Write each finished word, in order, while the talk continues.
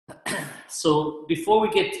So before we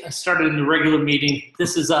get started in the regular meeting,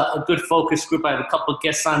 this is a good focus group. I have a couple of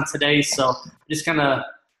guests on today, so just kind of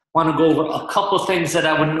want to go over a couple of things that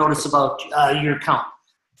I would notice about your account.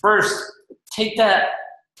 First, take that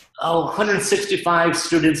 165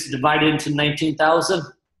 students divided into 19,000.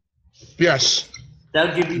 Yes.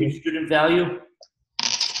 That'll give you your student value.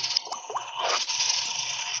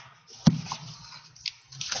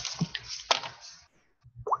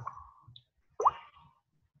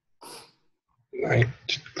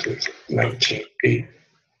 $19,800.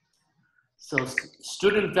 So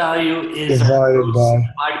student value is divided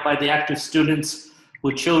by the active students,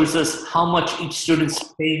 which shows us how much each student's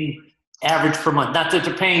paying average per month. Not that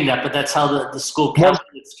they're paying that, but that's how the school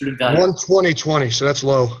calculates student value. 120.20, so that's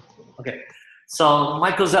low. Okay, so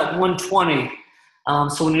Michael's at 120.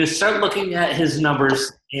 So when you start looking at his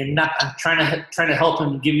numbers, and I'm trying to help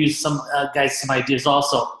him, give you some guys some ideas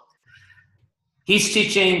also. He's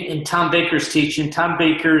teaching, and Tom Baker's teaching. Tom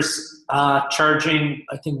Baker's charging,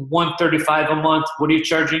 I think, $135 a month. What are you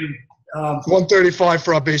charging? $135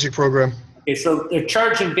 for our basic program. Okay, so they're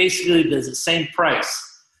charging basically the same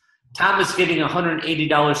price. Tom is getting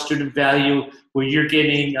 $180 student value, where you're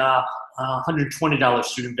getting $120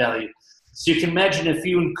 student value. So you can imagine if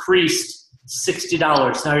you increased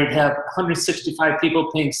 $60, now you'd have 165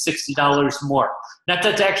 people paying $60 more. Not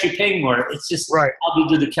that they're actually paying more, it's just right. How we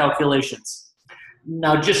do the calculations.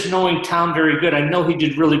 Now, just knowing Tom very good, I know he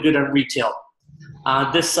did really good on retail.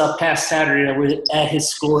 This past Saturday, I was at his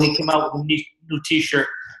school. He came out with a new T-shirt.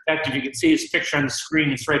 In fact, if you can see his picture on the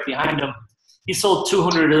screen, it's right behind him. He sold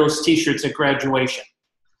 200 of those T-shirts at graduation.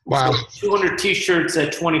 Wow. So 200 T-shirts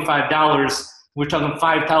at $25. We're talking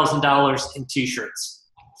 $5,000 in T-shirts.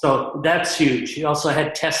 So that's huge. He also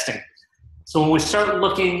had testing. So when we start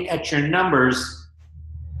looking at your numbers,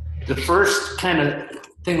 the first kind of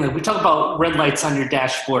thing, like we talk about red lights on your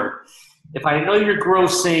dashboard. If I know you're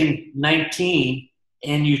grossing 19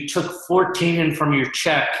 and you took 14 in from your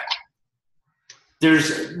check,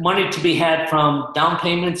 there's money to be had from down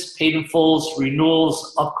payments, paid in fulls,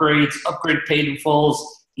 renewals, upgrades, upgrade paid in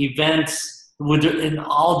fulls, events, and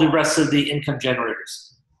all the rest of the income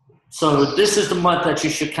generators. So this is the month that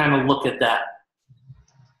you should kind of look at that.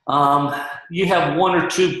 You have one or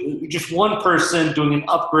two, just one person doing an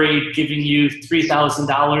upgrade giving you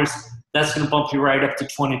 $3,000. That's going to bump you right up to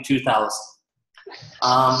 $22,000.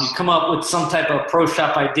 You come up with some type of pro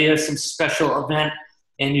shop idea, some special event,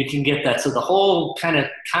 and you can get that. So the whole kind of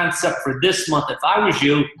concept for this month, if I was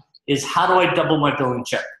you, is how do I double my billing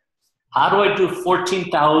check? How do I do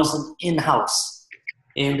 $14,000 in-house?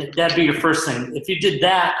 And that'd be your first thing. If you did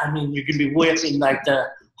that, I mean, you're going to be way up in like the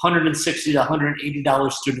 $160 to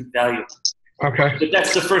 $180 student value. Okay. But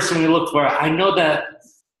that's the first thing we look for. I know that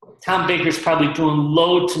Tom Baker's probably doing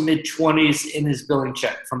low to mid 20s in his billing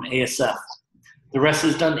check from ASF. The rest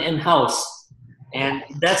is done in-house. And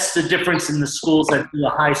that's the difference in the schools that do a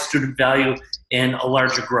high student value and a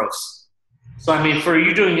larger gross. So, I mean, for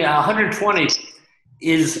you doing 120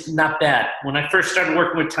 is not bad. When I first started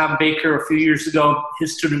working with Tom Baker a few years ago,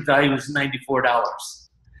 his student value was $94.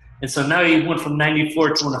 And so now he went from 94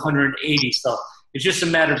 to 180. So it's just a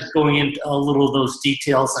matter of going into a little of those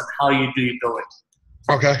details on how you do your billing.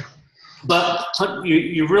 Okay. But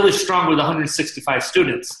you're really strong with 165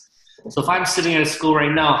 students. So if I'm sitting at a school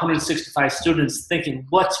right now, 165 students, thinking,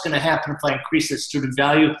 what's going to happen if I increase the student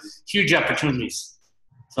value? Huge opportunities.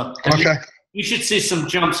 So okay. You should see some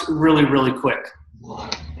jumps really, really quick.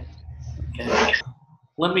 Okay.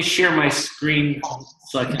 Let me share my screen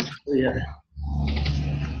so I can see it.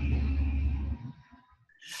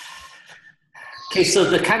 Okay, so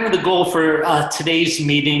the kind of the goal for today's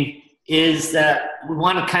meeting is that we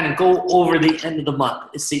want to kind of go over the end of the month.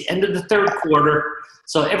 It's the end of the third quarter.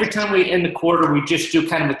 So every time we end the quarter, we just do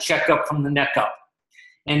kind of a checkup from the neck up.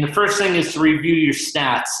 And the first thing is to review your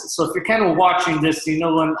stats. So if you're kind of watching this, you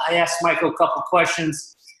know, when I asked Michael a couple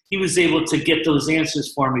questions, he was able to get those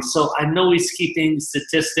answers for me. So I know he's keeping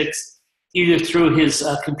statistics either through his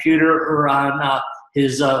computer or on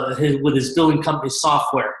with his billing company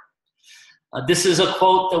software. This is a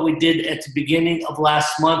quote that we did at the beginning of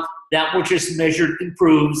last month. That which is measured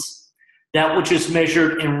improves. That which is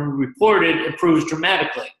measured and reported improves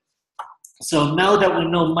dramatically. So now that we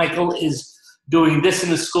know Michael is doing this in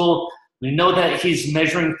the school, we know that he's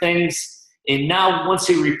measuring things, and now once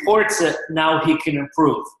he reports it, now he can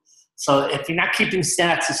improve. So if you're not keeping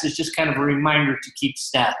stats, this is just kind of a reminder to keep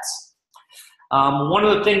stats. One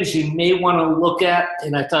of the things you may want to look at,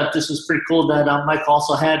 and I thought this was pretty cool that Mike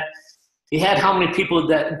also had, he had how many people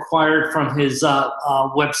that inquired from his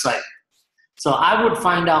website. So I would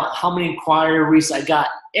find out how many inquiries I got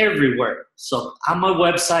everywhere. So on my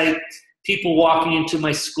website, people walking into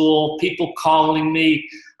my school, people calling me,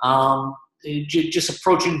 just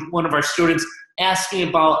approaching one of our students, asking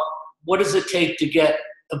about what does it take to get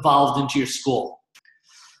involved into your school.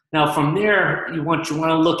 Now from there, you want to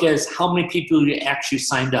look at how many people you actually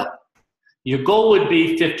signed up. Your goal would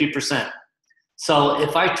be 50%. So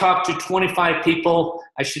if I talk to 25 people,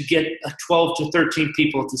 I should get 12 to 13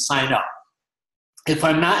 people to sign up. If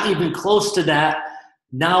I'm not even close to that,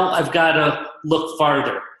 now I've got to look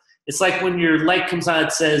farther. It's like when your light comes on,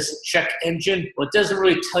 it says check engine. Well, it doesn't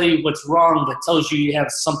really tell you what's wrong, but tells you you have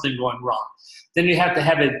something going wrong. Then you have to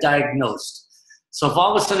have it diagnosed. So if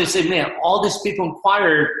all of a sudden you say, man, all these people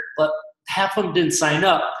inquired, but half of them didn't sign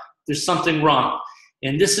up, there's something wrong.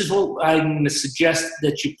 And this is what I'm going to suggest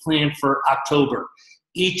that you plan for October.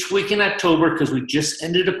 Each week in October, because we just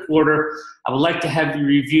ended a quarter, I would like to have you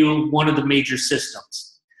review one of the major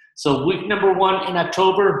systems. So week number 1 in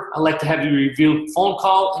October, I'd like to have you review phone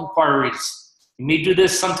call inquiries. You may do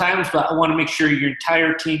this sometimes, but I want to make sure your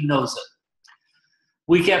entire team knows it.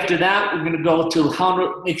 Week after that, we're going to go to how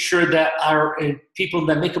to make sure that our people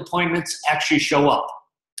that make appointments actually show up.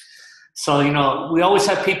 So, we always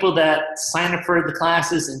have people that sign up for the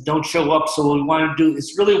classes and don't show up. So what we want to do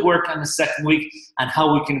is really work on the second week on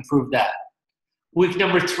how we can improve that. Week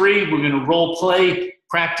number 3, we're going to role play,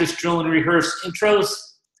 practice, drill, and rehearse intros.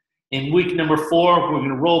 In week number 4, we're going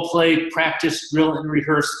to role play, practice, drill, and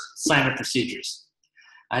rehearse sign-up procedures.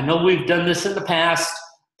 I know we've done this in the past,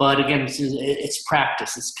 but again, it's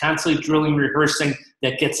practice. It's constantly drilling, rehearsing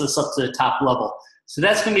that gets us up to the top level. So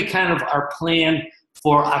that's going to be kind of our plan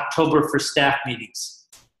for October for staff meetings.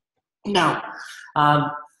 Now,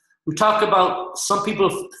 we talk about, some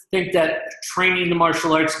people think that training the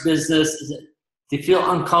martial arts business, they feel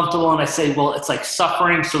uncomfortable, and I say, well, it's like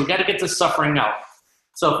suffering, so we got to get the suffering out.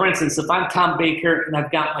 So for instance, if I'm Tom Baker and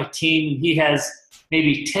I've got my team, and he has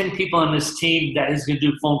maybe 10 people on his team that he's going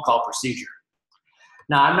to do phone call procedure.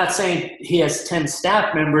 Now, I'm not saying he has 10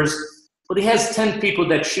 staff members, but he has 10 people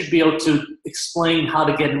that should be able to explain how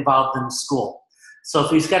to get involved in the school. So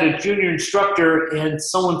if he's got a junior instructor and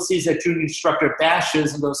someone sees that junior instructor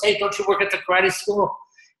bashes and goes, hey, don't you work at the karate school?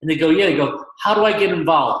 And they go, yeah. They go, how do I get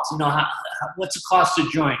involved? What's the cost to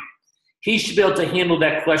join? He should be able to handle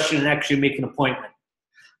that question and actually make an appointment.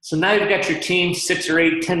 So now you've got your team, 6 or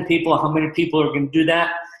 8, 10 people. How many people are going to do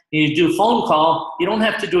that? And you do a phone call. You don't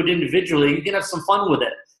have to do it individually. You can have some fun with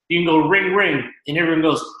it. You can go ring, ring, and everyone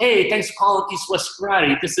goes, hey, thanks for calling East West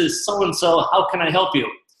Karate. This is so-and-so. How can I help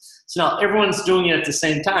you? So now everyone's doing it at the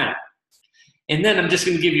same time. And then I'm just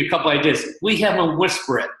going to give you a couple ideas. We have them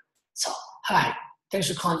whisper it. So, hi, thanks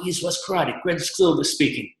for calling East West Karate. Greg Silva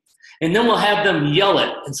speaking. And then we'll have them yell it,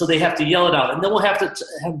 and so they have to yell it out. And then we'll have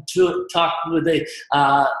to talk with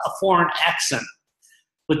a foreign accent.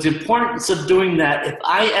 But the importance of doing that, if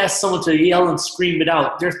I ask someone to yell and scream it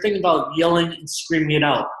out, they're thinking about yelling and screaming it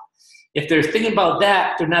out. If they're thinking about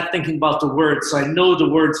that, they're not thinking about the words, so I know the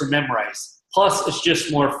words are memorized. Plus, it's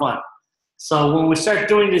just more fun. So when we start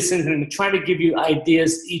doing these things, I'm going to try to give you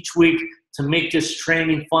ideas each week to make this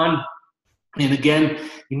training fun. And again,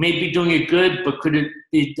 you may be doing it good, but could it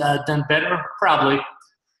be done better? Probably.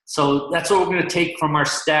 So that's what we're going to take from our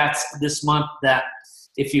stats this month, that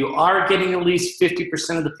if you are getting at least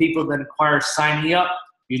 50% of the people that inquire signing up,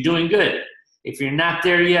 you're doing good. If you're not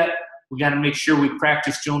there yet, we got to make sure we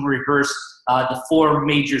practice, drill, and rehearse the 4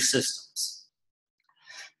 major systems.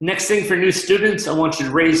 Next thing for new students, I want you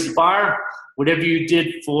to raise the bar. Whatever you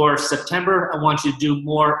did for September, I want you to do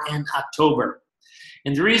more in October.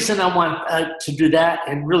 And the reason I want to do that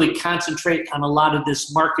and really concentrate on a lot of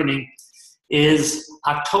this marketing is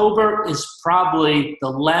October is probably the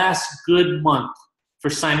last good month for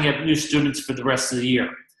signing up new students for the rest of the year.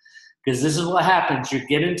 Because this is what happens. You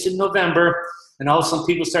get into November, and all of a sudden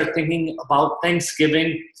people start thinking about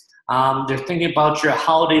Thanksgiving. They're thinking about your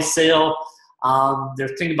holiday sale. They're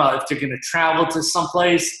thinking about if they're going to travel to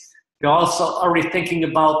someplace. They're also already thinking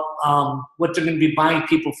about what they're going to be buying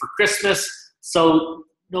people for Christmas. So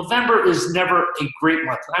November is never a great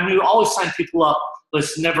month. I mean, you always sign people up, but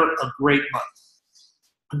it's never a great month.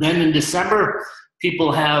 And then in December,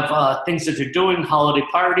 people have things that they're doing, holiday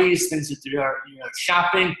parties, things that they're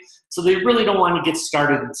shopping. So they really don't want to get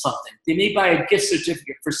started in something. They may buy a gift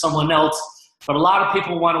certificate for someone else, but a lot of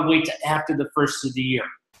people want to wait till after the first of the year.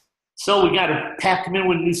 So we got to pack them in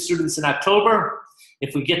with new students in October.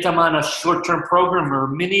 If we get them on a short-term program or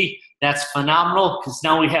a mini, that's phenomenal, because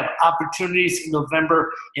now we have opportunities in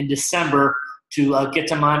November and December to get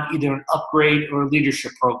them on either an upgrade or a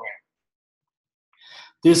leadership program.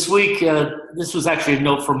 This week, this was actually a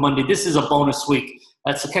note for Monday. This is a bonus week.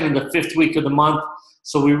 That's kind of the 5th week of the month.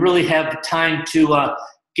 So we really have the time to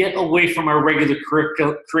get away from our regular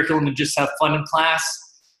curriculum and just have fun in class.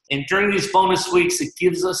 And during these bonus weeks, it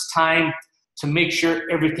gives us time to make sure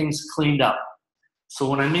everything's cleaned up. So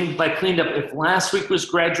what I mean by cleaned up, if last week was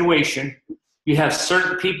graduation, you have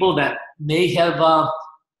certain people that may have,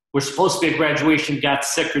 were supposed to be at graduation, got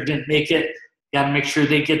sick or didn't make it. Got to make sure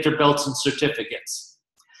they get their belts and certificates.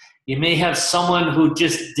 You may have someone who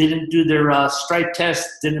just didn't do their stripe test,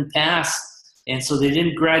 didn't pass, and so they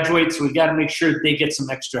didn't graduate, so we got to make sure they get some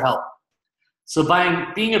extra help. So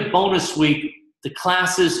by being a bonus week, the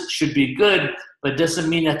classes should be good, but it doesn't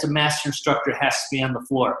mean that the master instructor has to be on the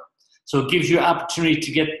floor. So it gives you an opportunity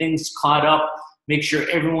to get things caught up, make sure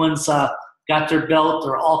everyone's got their belt,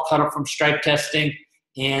 they're all caught up from stripe testing,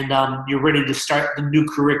 and you're ready to start the new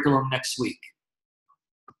curriculum next week.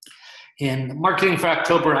 And marketing for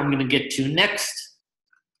October, I'm going to get to next.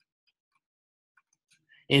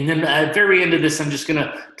 And then at the very end of this, I'm just going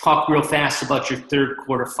to talk real fast about your third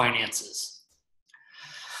quarter finances.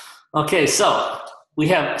 Okay, so we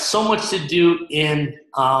have so much to do in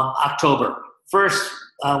October. First,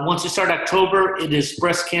 once you start October, it is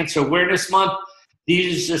Breast Cancer Awareness Month.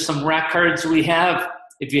 These are some rack cards we have.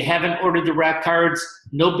 If you haven't ordered the rack cards,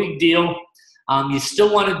 no big deal. You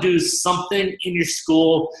still want to do something in your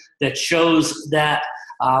school that shows that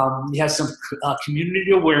you have some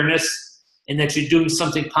community awareness and that you're doing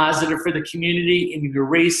something positive for the community, and you can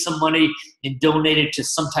raise some money and donate it to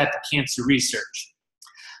some type of cancer research.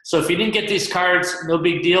 So if you didn't get these cards, no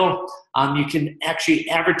big deal. You can actually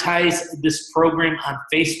advertise this program on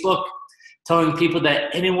Facebook, telling people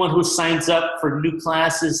that anyone who signs up for new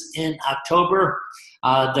classes in October,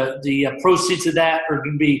 the proceeds of that are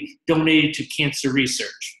going to be donated to cancer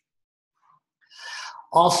research.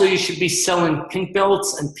 Also, you should be selling pink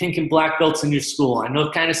belts and pink and black belts in your school. I know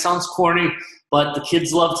it kind of sounds corny, but the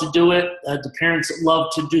kids love to do it. The parents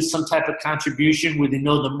love to do some type of contribution where they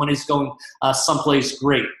know the money's going someplace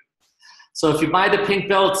great. So if you buy the pink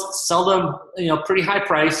belts, sell them, pretty high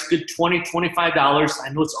price, good $20, $25. I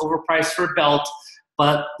know it's overpriced for a belt,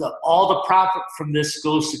 but all the profit from this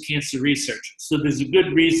goes to cancer research. So there's a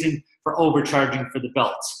good reason for overcharging for the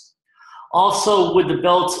belts. Also, with the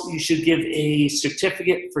belts, you should give a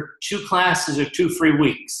certificate for 2 classes or 2 free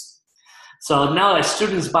weeks. So now as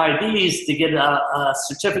students buy these to get a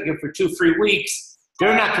certificate for 2 free weeks,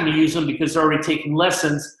 they're not going to use them because they're already taking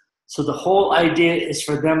lessons. So the whole idea is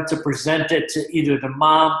for them to present it to either their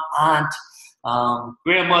mom, aunt,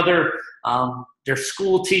 grandmother, their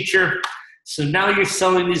school teacher. So now you're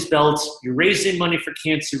selling these belts, you're raising money for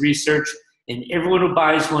cancer research, and everyone who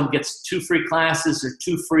buys one gets 2 free classes or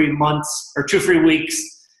 2 free months or 2 free weeks.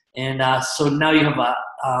 And so now you have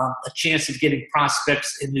a chance of getting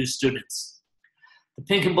prospects and new students. The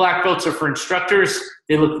pink and black belts are for instructors.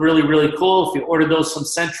 They look really, really cool. If you order those from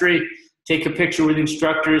Century, take a picture with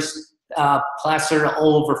instructors, plaster it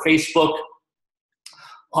all over Facebook.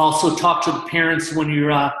 Also talk to the parents when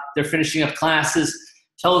they're finishing up classes.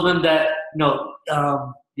 Tell them that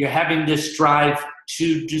you're having this drive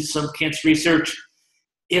to do some cancer research.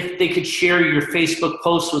 If they could share your Facebook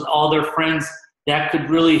posts with all their friends, that could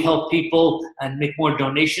really help people and make more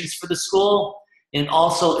donations for the school. And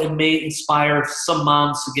also it may inspire some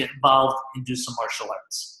moms to get involved and do some martial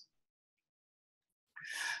arts.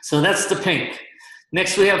 So that's the pink.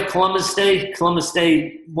 Next we have Columbus Day. Columbus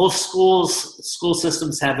Day, most school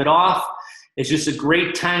systems have it off. It's just a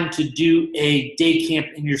great time to do a day camp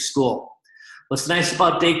in your school. What's nice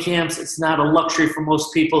about day camps, it's not a luxury for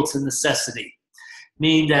most people, it's a necessity.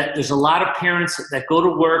 Meaning that there's a lot of parents that go to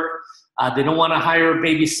work, they don't want to hire a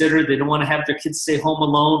babysitter, they don't want to have their kids stay home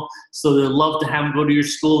alone, so they love to have them go to your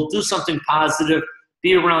school, do something positive,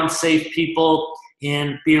 be around safe people,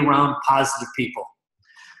 and be around positive people.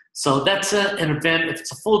 So that's an event. If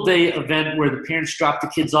it's a full day event where the parents drop the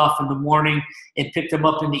kids off in the morning and pick them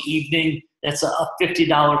up in the evening, that's a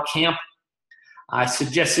 $50 camp. I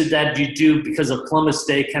suggested that you do, because of Columbus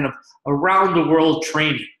Day, kind of around the world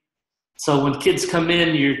training. So when kids come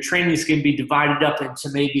in, your training is going to be divided up into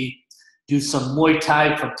maybe do some Muay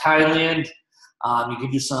Thai from Thailand. You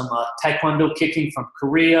can do some Taekwondo kicking from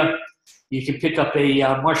Korea. You can pick up a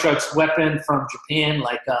martial arts weapon from Japan,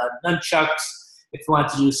 like nunchucks. If you want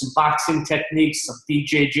to do some boxing techniques, some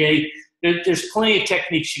BJJ, there's plenty of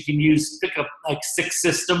techniques you can use. Pick up like 6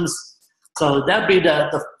 systems. So that'd be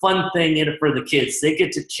the fun thing in it for the kids. They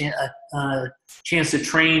get to chance to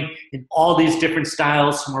train in all these different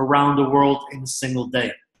styles from around the world in a single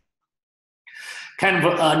day. Kind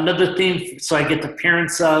of another theme, so I get the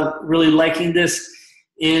parents really liking this,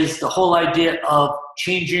 is the whole idea of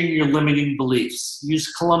changing your limiting beliefs.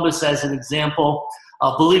 Use Columbus as an example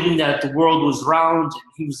of believing that the world was round and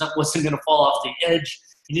he wasn't going to fall off the edge.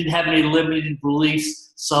 he didn't have any limiting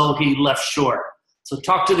beliefs, so he left short. So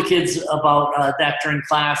talk to the kids about that during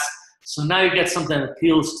class. So now you get something that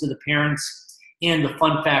appeals to the parents and the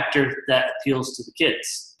fun factor that appeals to the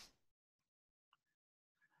kids.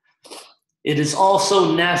 It is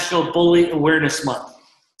also National Bully Awareness Month.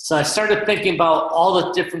 So I started thinking about all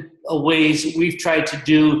the different ways we've tried to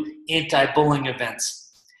do anti-bullying events.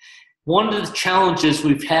 One of the challenges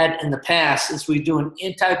we've had in the past is we do an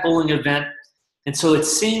anti-bullying event, and so it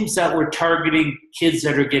seems that we're targeting kids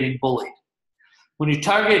that are getting bullied. When you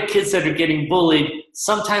target kids that are getting bullied,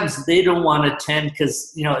 sometimes they don't want to attend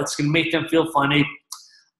because it's going to make them feel funny.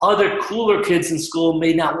 Other cooler kids in school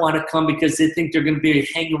may not want to come because they think they're going to be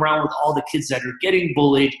hanging around with all the kids that are getting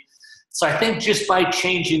bullied. So I think just by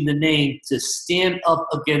changing the name to Stand Up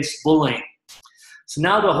Against Bullying. So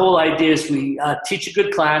now the whole idea is we teach a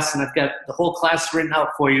good class, and I've got the whole class written out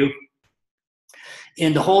for you.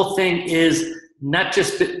 And the whole thing is not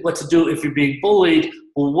just what to do if you're being bullied,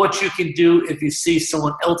 but what you can do if you see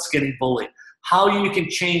someone else getting bullied. How you can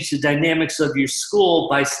change the dynamics of your school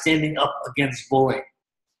by standing up against bullying.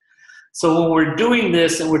 So when we're doing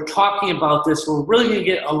this and we're talking about this, we're really going to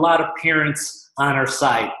get a lot of parents on our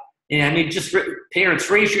side. And I mean, just parents,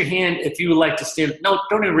 raise your hand if you would like to stand. No,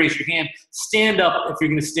 don't even raise your hand. Stand up if you're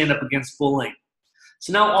going to stand up against bullying.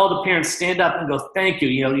 So now all the parents stand up and go, thank you.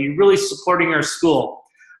 You're really supporting our school.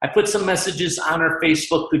 I put some messages on our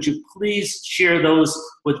Facebook. Could you please share those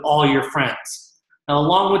with all your friends? Now,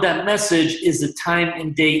 along with that message is the time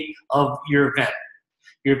and date of your event.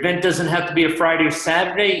 Your event doesn't have to be a Friday or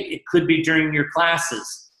Saturday. It could be during your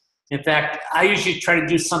classes. In fact, I usually try to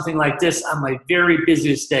do something like this on my very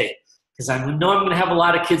busiest day because I know I'm going to have a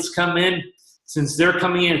lot of kids come in. Since they're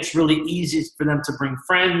coming in, it's really easy for them to bring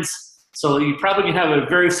friends. So you're probably going to have a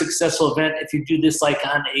very successful event if you do this like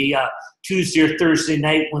on a Tuesday or Thursday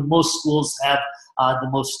night when most schools have the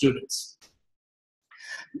most students.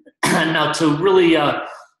 Now, to really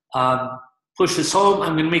push this home,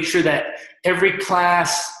 I'm going to make sure that every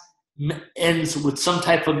class ends with some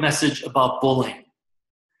type of message about bullying.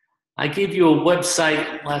 I gave you a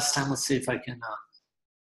website last time. Let's see if I can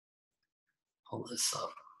pull this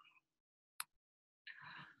up.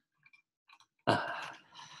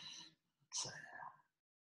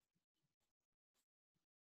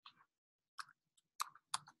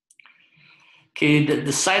 Okay,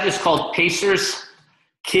 the site is called Pacers,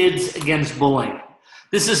 Kids Against Bullying.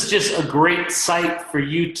 This is just a great site for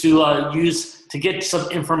you to use to get some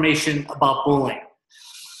information about bullying.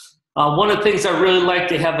 One of the things I really like,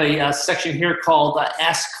 they have a section here called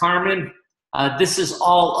Ask Carmen. This is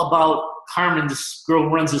all about Carmen, this girl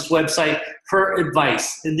who runs this website, her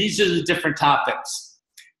advice. And these are the different topics.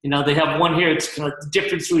 They have one here, it's the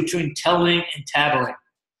difference between telling and tattling.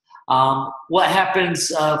 What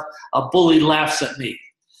happens if a bully laughs at me?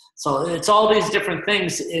 So it's all these different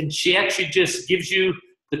things, and she actually just gives you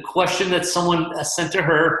the question that someone sent to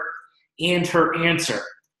her and her answer.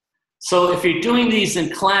 So if you're doing these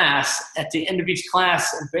in class, at the end of each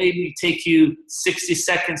class, it maybe take you 60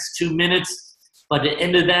 seconds, 2 minutes, but at the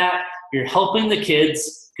end of that, you're helping the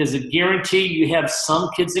kids because I guarantee you have some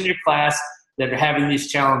kids in your class that are having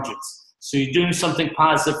these challenges. So you're doing something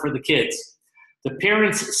positive for the kids. The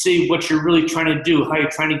parents see what you're really trying to do, how you're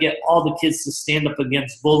trying to get all the kids to stand up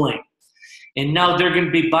against bullying. And now they're going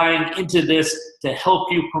to be buying into this to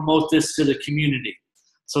help you promote this to the community.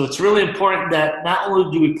 So it's really important that not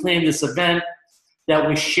only do we plan this event, that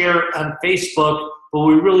we share it on Facebook, but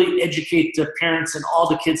we really educate the parents and all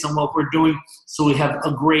the kids on what we're doing so we have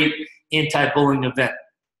a great anti-bullying event.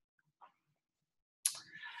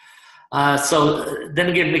 So then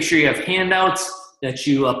again, make sure you have handouts, that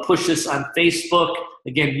you push this on Facebook.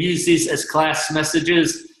 Again, use these as class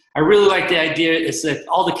messages. I really like the idea is that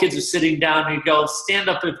all the kids are sitting down and you go, stand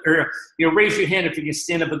up, or raise your hand if you can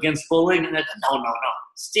stand up against bullying. And then, no.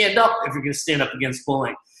 Stand up if you're going to stand up against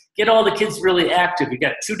bullying. Get all the kids really active. You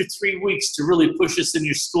got 2 to 3 weeks to really push this in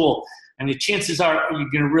your school. And the chances are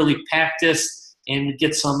you're going to really pack this and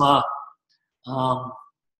get some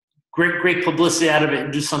great publicity out of it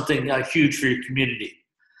and do something huge for your community.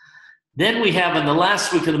 Then we have in the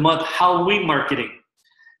last week of the month, Halloween marketing.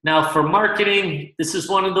 Now for marketing, this is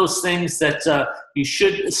one of those things that you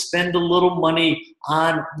should spend a little money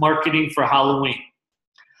on marketing for Halloween.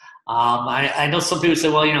 I know some people say,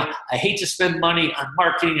 well, I hate to spend money on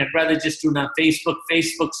marketing. I'd rather just do it on Facebook.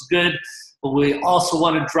 Facebook's good, but we also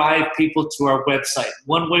want to drive people to our website.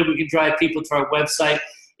 One way we can drive people to our website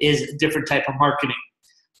is a different type of marketing.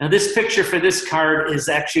 Now this picture for this card is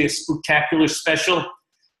actually a spectacular special.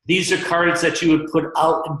 These are cards that you would put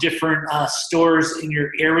out in different stores in your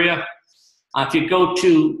area. If you go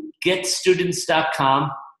to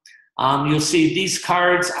getstudents.com You'll see these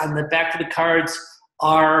cards. On the back of the cards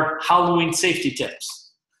are Halloween safety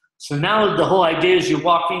tips. So now the whole idea is you're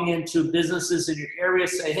walking into businesses in your area,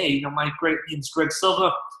 say, hey, my name's Greg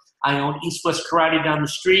Silva. I own East West Karate down the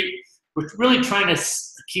street. We're really trying to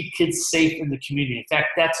keep kids safe in the community. In fact,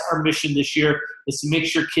 that's our mission this year, is to make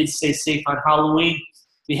sure kids stay safe on Halloween.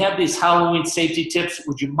 We have these Halloween safety tips.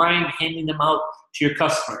 Would you mind handing them out to your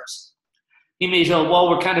customers? You may say, well,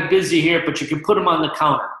 we're kind of busy here, but you can put them on the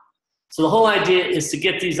counter. So the whole idea is to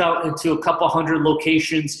get these out into a couple hundred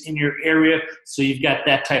locations in your area, so you've got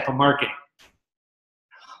that type of marketing.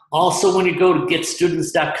 Also, when you go to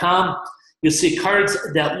getstudents.com, you'll see cards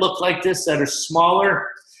that look like this, that are smaller,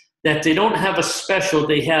 that they don't have a special,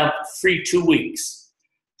 they have free 2 weeks.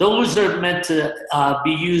 Those are meant to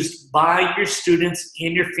be used by your students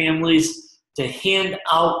and your families to hand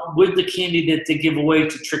out with the candy that they give away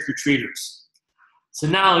to trick-or-treaters. So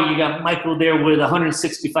now you got Michael there with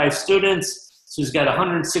 165 students, so he's got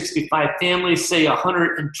 165 families, say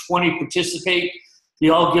 120 participate. They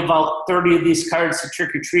all give out 30 of these cards to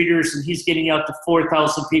trick-or-treaters, and he's getting out to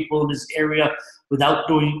 4,000 people in his area without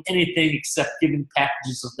doing anything except giving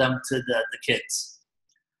packages of them to the kids.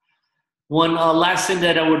 One last thing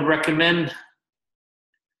that I would recommend,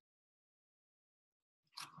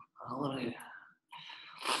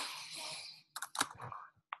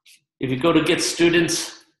 if you go to Get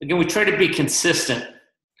Students, again, we try to be consistent.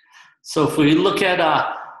 So if we look at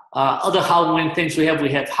other Halloween things we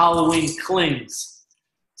have Halloween clings.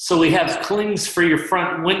 So we have clings for your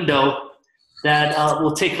front window that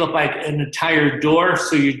will take up like an entire door.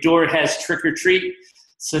 So your door has trick or treat.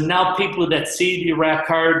 So now people that see the rack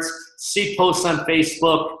cards, see posts on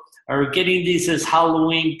Facebook, are getting these as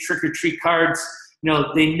Halloween trick or treat cards.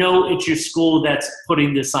 They know it's your school that's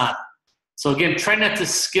putting this on. So again, try not to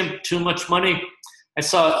skimp too much money. I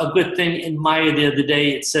saw a good thing in Maya the other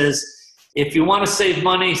day. It says, if you want to save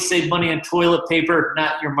money on toilet paper,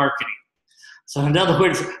 not your marketing. So in other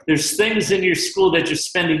words, there's things in your school that you're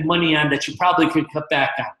spending money on that you probably could cut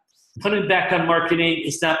back on. Putting back on marketing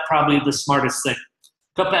is not probably the smartest thing.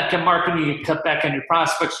 Cut back on marketing, you cut back on your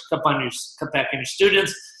prospects, cut back on your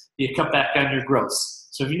students, you cut back on your growth.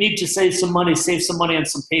 So if you need to save some money on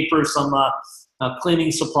some paper, some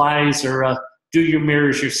cleaning supplies, or do your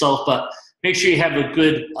mirrors yourself, but make sure you have a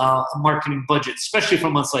good marketing budget, especially for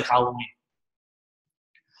months like Halloween.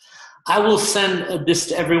 I will send this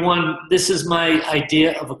to everyone. This is my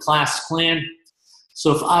idea of a class plan.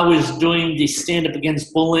 So if I was doing the Stand Up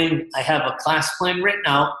Against Bullying, I have a class plan written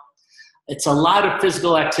out. It's a lot of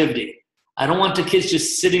physical activity. I don't want the kids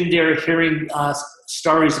just sitting there hearing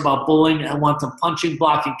stories about bullying. I want them punching,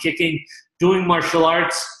 blocking, kicking, doing martial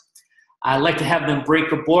arts. I like to have them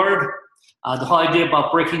break a board. The whole idea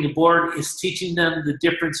about breaking the board is teaching them the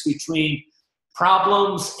difference between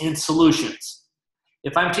problems and solutions.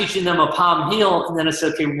 If I'm teaching them a palm heel, and then I say,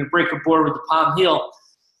 okay, we're going to break a board with the palm heel,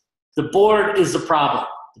 the board is the problem.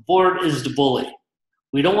 The board is the bully.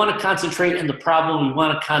 We don't want to concentrate on the problem. We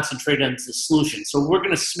want to concentrate on the solution. So we're going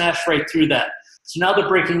to smash right through that. So now they're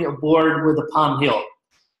breaking a board with a palm heel.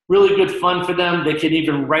 Really good fun for them. They can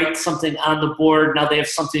even write something on the board. Now they have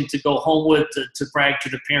something to go home with to brag to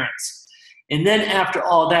the parents. And then after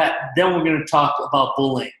all that, then we're going to talk about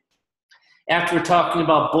bullying. After we're talking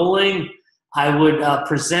about bullying, I would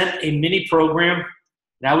present a mini program,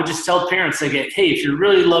 and I would just tell parents, hey, if you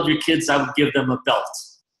really love your kids, I would give them a belt.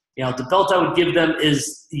 The belt I would give them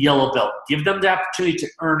is the yellow belt. Give them the opportunity to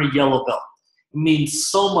earn a yellow belt. It means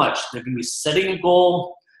so much. They're going to be setting a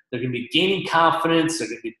goal. They're going to be gaining confidence. They're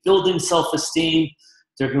going to be building self-esteem.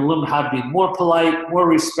 They're going to learn how to be more polite, more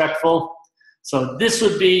respectful. So this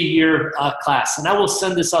would be your class, and I will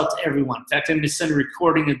send this out to everyone. In fact, I'm going to send a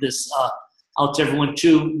recording of this out to everyone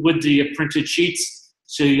too with the printed sheets,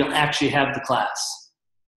 so you'll actually have the class.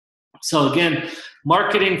 So again,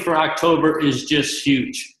 marketing for October is just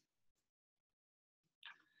huge.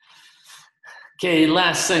 Okay,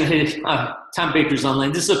 last thing, hey, Tom Baker's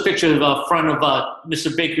online. This is a picture of the front of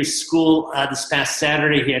Mr. Baker's school this past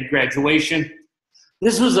Saturday. He had graduation.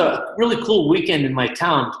 This was a really cool weekend in my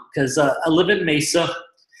town because I live in Mesa.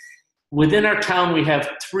 Within our town, we have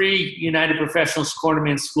 3 United Professional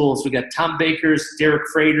Cornerman schools. We got Tom Baker's, Derek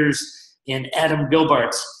Frater's, and Adam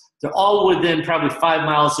Gilbart's. They're all within probably 5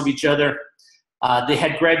 miles of each other. They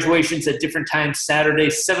had graduations at different times Saturday.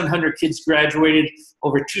 700 kids graduated.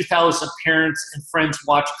 Over 2,000 parents and friends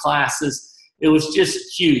watched classes. It was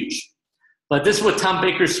just huge. But this is what Tom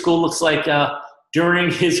Baker's school looks like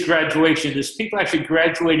during his graduation. There's people actually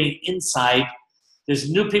graduating inside. There's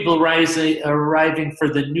new people arriving for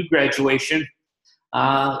the new graduation.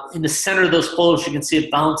 In the center of those poles, you can see a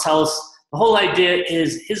bounce house. The whole idea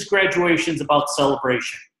is his graduation is about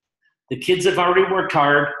celebration. The kids have already worked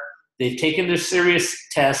hard. They've taken their serious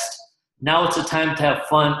test. Now it's a time to have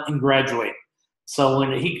fun and graduate. So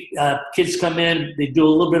when kids come in, they do a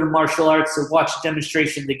little bit of martial arts, they watch a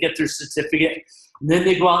demonstration, they get their certificate, and then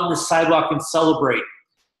they go out on the sidewalk and celebrate.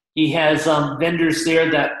 He has vendors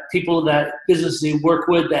there, business they work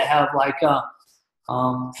with that have like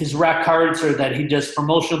his rack cards, or that he does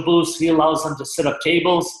promotional booths. He allows them to set up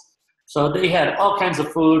tables. So they had all kinds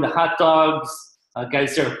of food, hot dogs.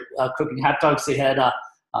 Guys there cooking hot dogs. They had a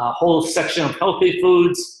whole section of healthy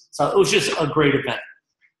foods. So it was just a great event.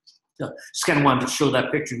 So just kind of wanted to show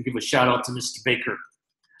that picture and give a shout out to Mr. Baker.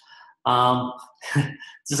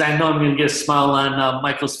 Since I know I'm going to get a smile on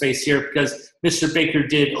Michael's face here, because Mr. Baker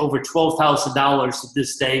did over $12,000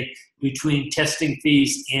 this day between testing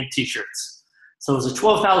fees and T-shirts. So it was a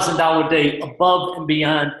 $12,000 day above and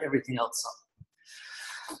beyond everything else.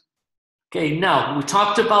 Okay, now we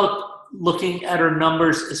talked about looking at our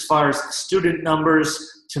numbers as far as student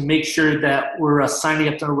numbers to make sure that we're signing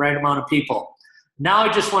up to the right amount of people. Now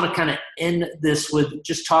I just want to kind of end this with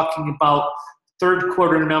just talking about third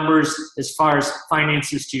quarter numbers as far as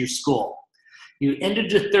finances to your school. You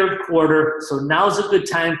ended the third quarter, so now's a good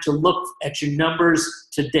time to look at your numbers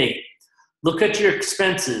to date. Look at your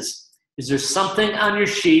expenses. Is there something on your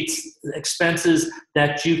sheets, expenses,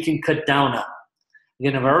 that you can cut down on?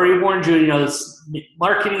 Again, I've already warned you,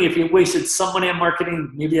 marketing, if you wasted some money on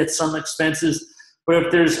marketing, maybe that's some expenses. But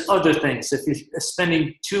if there's other things, if you're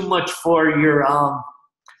spending too much for your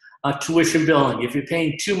tuition billing, if you're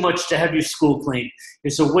paying too much to have your school cleaned,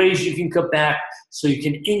 there's ways you can cut back so you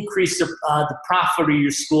can increase the profit of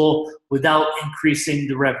your school without increasing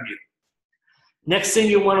the revenue. Next thing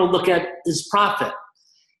you want to look at is profit.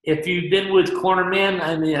 If you've been with Cornerman,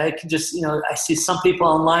 I mean, I can just, I see some people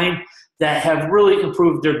online that have really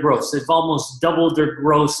improved their gross. They've almost doubled their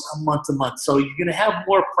gross month to month. So you're going to have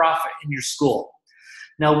more profit in your school.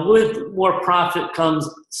 Now, with more profit comes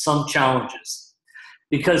some challenges,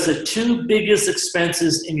 because the two biggest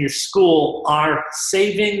expenses in your school are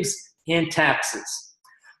savings and taxes.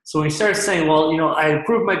 So when you start saying, well, I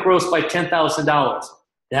improved my gross by $10,000,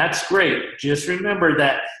 that's great. Just remember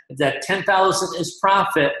that if that $10,000 is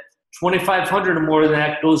profit, $2,500 or more of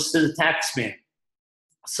that goes to the tax man.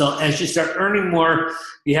 So as you start earning more,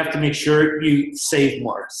 you have to make sure you save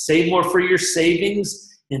more. Save more for your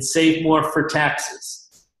savings and save more for taxes.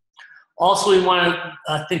 Also, we want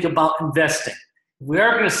to think about investing. If we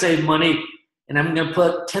are going to save money and I'm going to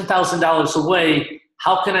put $10,000 away,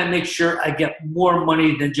 how can I make sure I get more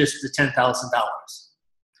money than just the $10,000?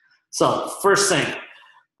 So first thing,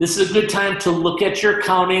 this is a good time to look at your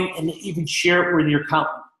accounting and even share it with your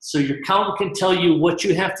accountant. So your accountant can tell you what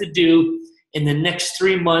you have to do in the next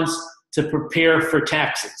 3 months to prepare for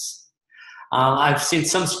taxes. I've seen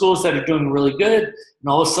some schools that are doing really good, and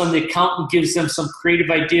all of a sudden the accountant gives them some creative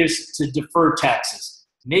ideas to defer taxes.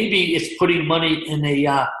 Maybe it's putting money in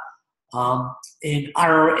an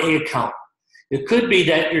IRA account. It could be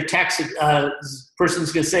that your tax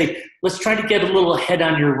person's going to say, let's try to get a little ahead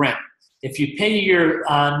on your rent. If you pay your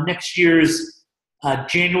next year's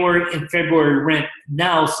January and February rent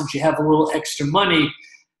now, since you have a little extra money,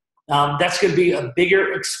 that's going to be a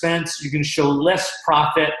bigger expense. You're going to show less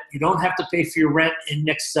profit. You don't have to pay for your rent in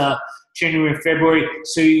next January and February,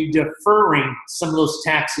 so you're deferring some of those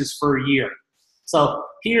taxes for a year. So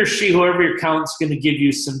he or she, whoever your accountant's, going to give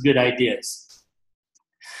you some good ideas.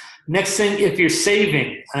 Next thing, if you're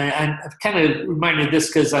saving, I'm kind of reminded of this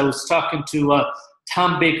because I was talking to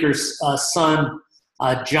Tom Baker's son,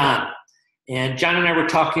 John. And John and I were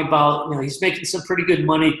talking about, he's making some pretty good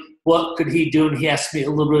money. What could he do? And he asked me a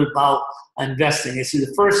little bit about investing. I said,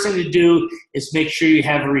 the first thing to do is make sure you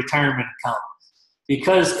have a retirement account.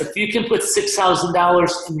 Because if you can put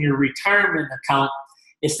 $6,000 in your retirement account,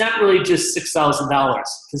 it's not really just $6,000,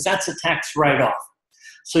 because that's a tax write-off.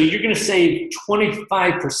 So you're going to save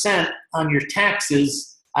 25% on your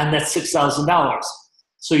taxes on that $6,000.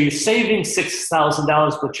 So you're saving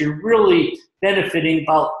 $6,000, but you're really benefiting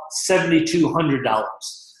about $7,200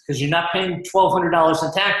 because you're not paying $1,200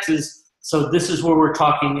 in taxes. So this is where we're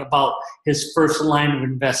talking about his first line of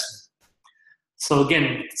investment. So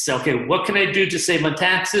again, say, okay, what can I do to save on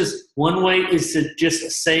taxes? One way is to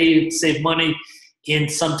just save money in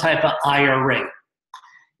some type of IRA.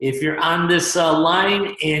 If you're on this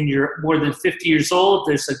line and you're more than 50 years old,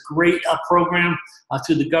 there's a great program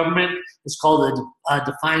through the government. It's called a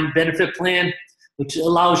defined benefit plan, which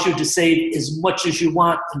allows you to save as much as you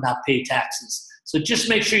want and not pay taxes. So just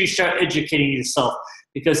make sure you start educating yourself,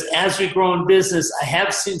 because as we grow in business, I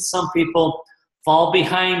have seen some people fall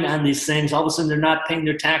behind on these things. All of a sudden, they're not paying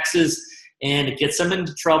their taxes, and it gets them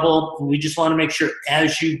into trouble. And we just want to make sure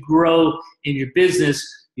as you grow in your business,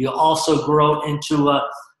 you also grow into a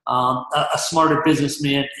smarter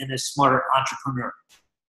businessman and a smarter entrepreneur.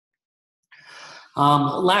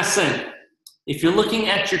 Last thing, if you're looking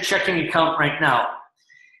at your checking account right now,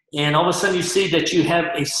 and all of a sudden you see that you have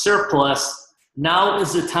a surplus, now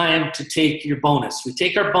is the time to take your bonus. We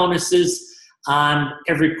take our bonuses on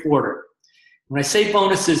every quarter. When I say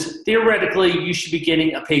bonuses, theoretically, you should be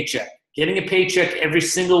getting a paycheck. Getting a paycheck every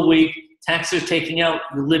single week, taxes are taking out,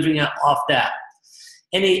 you're living off that.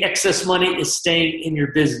 Any excess money is staying in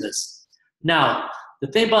your business. Now, the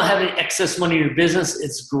thing about having excess money in your business,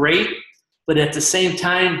 it's great, but at the same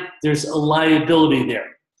time, there's a liability there.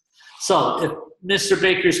 So if Mr.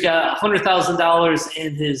 Baker's got $100,000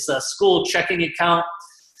 in his school checking account,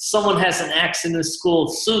 someone has an accident in school,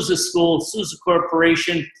 sues the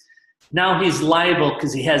corporation, now he's liable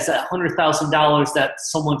because he has that $100,000 that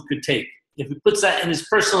someone could take. If he puts that in his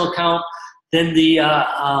personal account, then the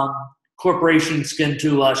corporation's going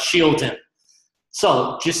to shield him.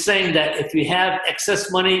 So just saying that if you have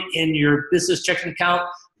excess money in your business checking account,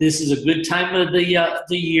 this is a good time of the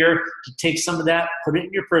year to take some of that, put it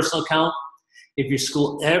in your personal account. If your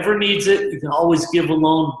school ever needs it, you can always give a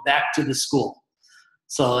loan back to the school.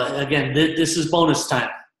 So again, this is bonus time.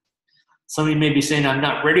 Some of you may be saying, I'm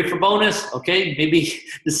not ready for bonus. Okay, maybe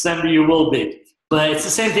December you will be. But it's the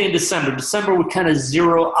same thing in December. December, we kind of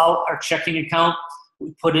zero out our checking account.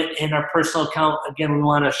 We put it in our personal account. Again, we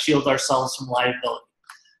want to shield ourselves from liability.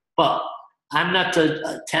 But I'm not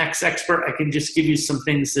a tax expert. I can just give you some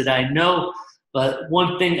things that I know. But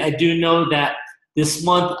one thing I do know that this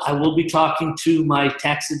month I will be talking to my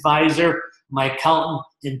tax advisor, my accountant,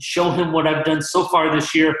 and show him what I've done so far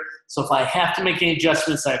this year. So if I have to make any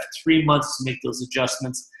adjustments, I have 3 months to make those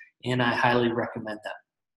adjustments, and I highly recommend that.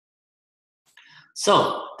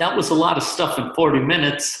 So that was a lot of stuff in 40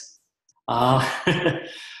 minutes.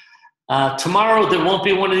 Tomorrow there won't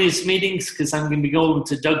be one of these meetings because I'm going to be going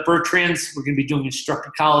to Doug Bertrand's. We're going to be doing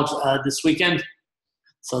Instructor College this weekend.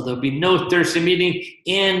 So there'll be no Thursday meeting,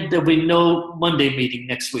 and there'll be no Monday meeting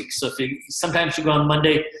next week. So sometimes you go on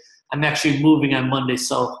Monday. I'm actually moving on Monday,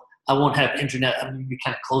 so I won't have internet. I'm going to be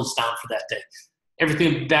kind of closed down for that day.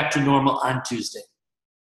 Everything will be back to normal on Tuesday.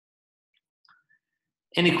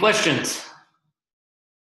 Any questions?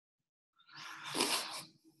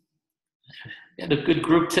 We had a good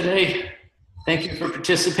group today. Thank you for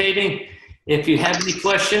participating. If you have any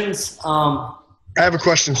questions. I have a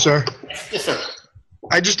question, sir. Yes, sir.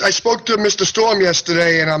 I spoke to Mr. Storm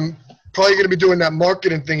yesterday, and I'm probably going to be doing that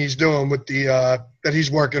marketing thing he's doing with the that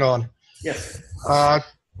he's working on. Yes.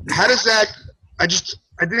 How does that? I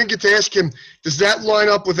didn't get to ask him. Does that line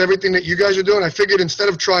up with everything that you guys are doing? I figured instead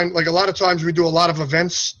of trying, like a lot of times we do a lot of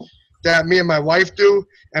events that me and my wife do,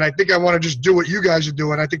 and I think I want to just do what you guys are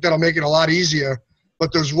doing. I think that'll make it a lot easier.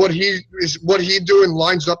 But does what he doing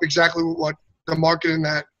lines up exactly with what the marketing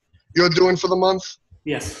that you're doing for the month?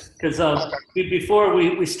 Yes, because before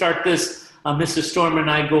we start this, Mr. Storm and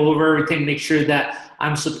I go over everything, make sure that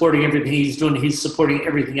I'm supporting everything he's doing. He's supporting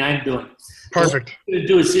everything I'm doing. Perfect. What he's going to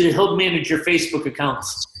do is he'll manage your Facebook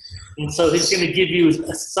accounts. And so he's going to give you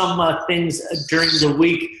some things during the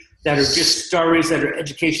week that are just stories, that are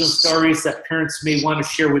educational stories that parents may want to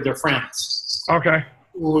share with their friends. Okay.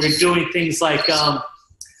 We're doing things like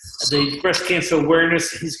the breast cancer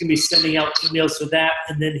awareness. He's going to be sending out emails for that,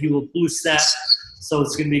 and then he will boost that. So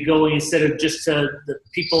it's going to be going instead of just to the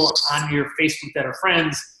people on your Facebook that are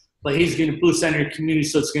friends, but he's going to boost on your community,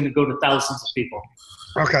 so it's going to go to thousands of people.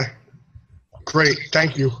 Okay. Great.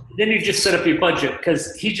 Thank you. Then you just set up your budget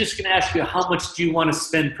because he's just going to ask you how much do you want to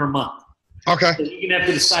spend per month. Okay. So you're going to have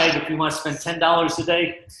to decide if you want to spend $10 a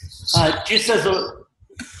day. Just as a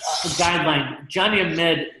guideline, Johnny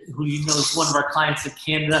Ahmed, who you know is one of our clients in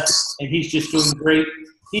Canada, and he's just doing great,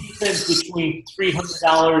 he spends between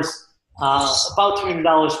 $300, about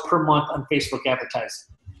 $300 per month on Facebook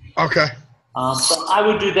advertising. Okay. So I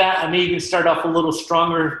would do that. I may even start off a little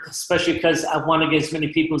stronger, especially because I want to get as many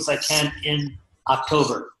people as I can in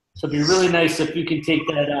October. So it'd be really nice if you can take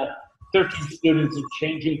that 13 students and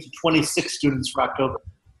change it to 26 students for October.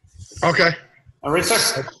 Okay. All right,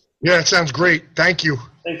 sir? Yeah, it sounds great. Thank you.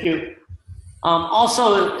 Thank you.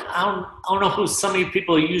 Also, I don't know who some of you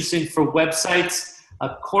people are using for websites.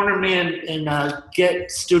 Cornerman and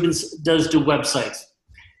Get Students does do websites.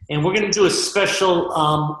 And we're going to do a special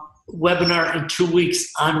webinar in 2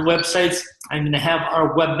 weeks on websites. I'm going to have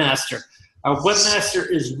our webmaster. Our webmaster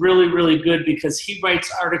is really, really good because he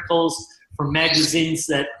writes articles for magazines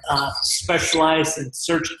that specialize in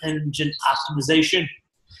search engine optimization.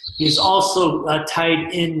 He's also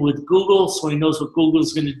tied in with Google, so he knows what Google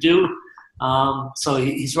is going to do. So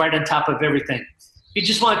he's right on top of everything. If you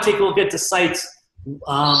just want to take a look at the sites, if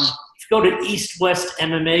you go to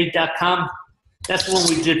eastwestmma.com, that's the one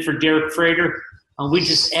we did for Derek Frater. We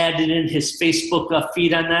just added in his Facebook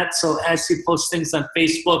feed on that. So as he posts things on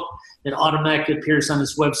Facebook, it automatically appears on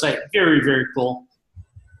his website. Very, very cool.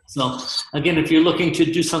 So again, if you're looking to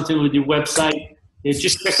do something with your website,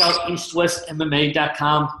 just check out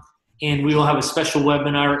eastwestmma.com, and we will have a special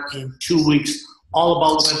webinar in 2 weeks all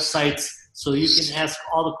about websites, so you can ask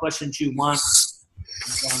all the questions you want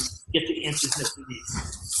and get the answers that you need.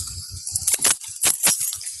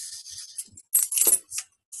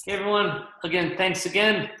 Okay, everyone, again, thanks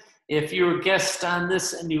again. If you're a guest on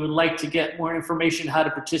this and you would like to get more information how to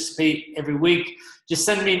participate every week, just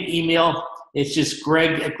send me an email. It's just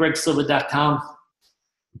greg@gregsilva.com.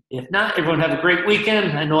 If not, everyone have a great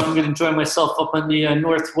weekend. I know I'm going to enjoy myself up in the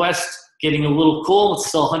Northwest, getting a little cool. It's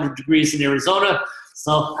still 100 degrees in Arizona,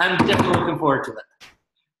 so I'm definitely looking forward to it.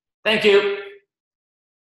 Thank you.